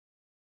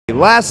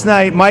Last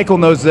night, Michael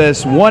knows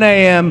this, 1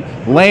 a.m.,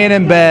 laying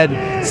in bed.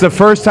 It's the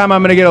first time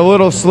I'm going to get a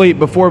little sleep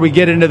before we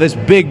get into this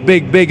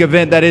big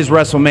event that is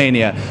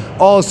WrestleMania.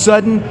 All of a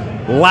sudden,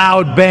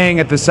 loud bang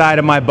at the side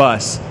of my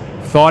bus.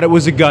 Thought it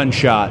was a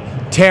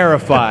gunshot.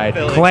 Terrified.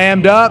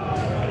 Clammed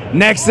up.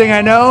 Next thing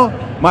I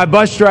know, my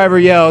bus driver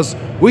yells,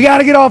 "We got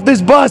to get off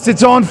this bus.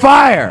 It's on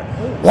fire."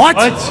 What?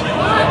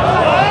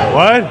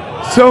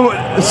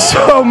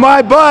 So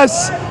my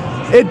bus,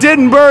 it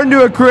didn't burn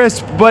to a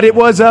crisp, but it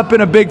was up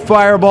in a big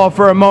fireball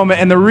for a moment.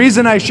 And the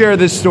reason I share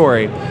this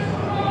story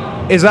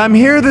is I'm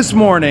here this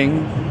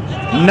morning,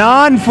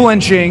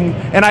 non-flinching,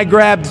 and I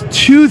grabbed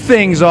two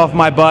things off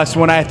my bus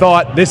when I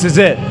thought, this is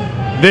it.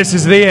 This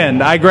is the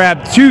end. I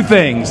grabbed two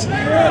things.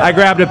 I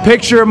grabbed a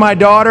picture of my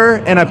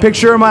daughter and a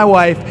picture of my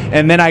wife,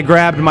 and then I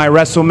grabbed my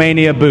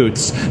WrestleMania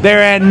boots.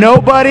 There ain't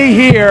nobody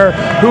here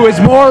who is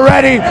more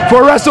ready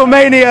for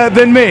WrestleMania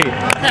than me.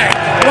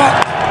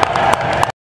 Well,